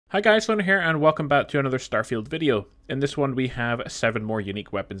Hi guys, Lunar here and welcome back to another Starfield video. In this one we have 7 more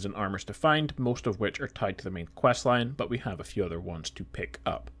unique weapons and armors to find, most of which are tied to the main questline, but we have a few other ones to pick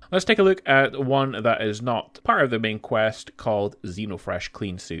up. Let's take a look at one that is not part of the main quest called Xenofresh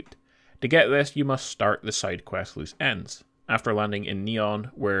Clean Suit. To get this you must start the side quest Loose Ends. After landing in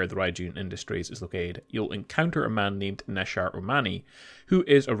Neon, where the Raijun Industries is located, you'll encounter a man named Neshar Umani, who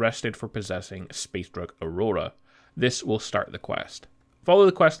is arrested for possessing space drug Aurora. This will start the quest. Follow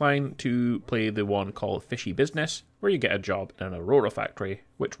the questline to play the one called Fishy Business, where you get a job in an Aurora factory,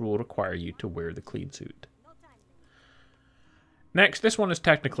 which will require you to wear the clean suit. Next, this one is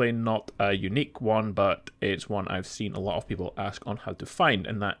technically not a unique one, but it's one I've seen a lot of people ask on how to find,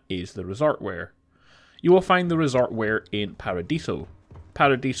 and that is the resort wear. You will find the resort wear in Paradiso.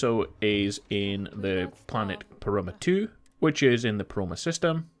 Paradiso is in the planet Paroma 2, which is in the Paroma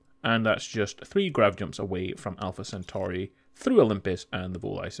system, and that's just 3 grav jumps away from Alpha Centauri, through Olympus and the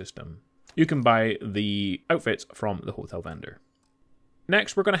Volii system. You can buy the outfits from the hotel vendor.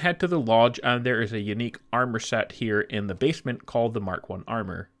 Next, we're going to head to the lodge, and there is a unique armor set here in the basement called the Mark 1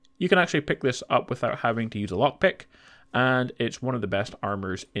 armor. You can actually pick this up without having to use a lockpick, and it's one of the best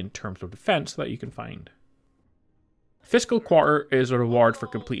armors in terms of defense that you can find. Fiscal Quarter is a reward for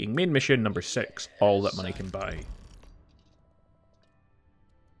completing main mission number 6, All That Money Can Buy.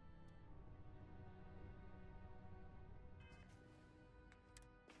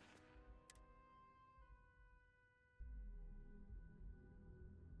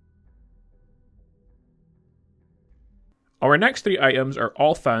 Our next 3 items are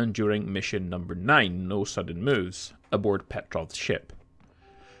all found during mission number 9, No Sudden Moves, aboard Petrov's ship.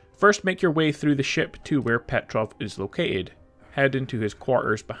 First, make your way through the ship to where Petrov is located. Head into his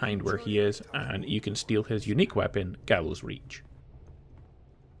quarters behind where he is, and you can steal his unique weapon, Gallows Reach.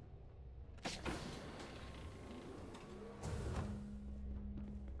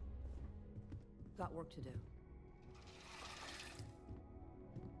 Got work to do.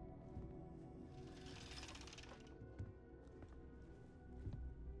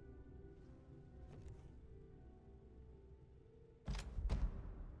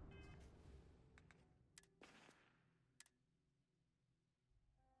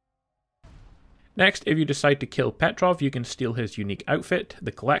 Next, if you decide to kill Petrov, you can steal his unique outfit,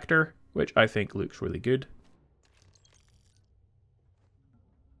 the Collector, which I think looks really good.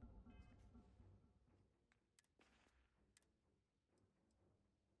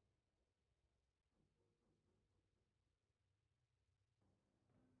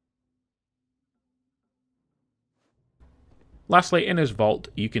 Lastly, in his vault,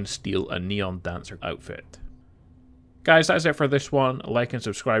 you can steal a Neon Dancer outfit. Guys, that's it for this one. Like and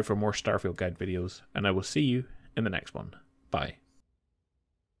subscribe for more Starfield Guide videos, and I will see you in the next one. Bye.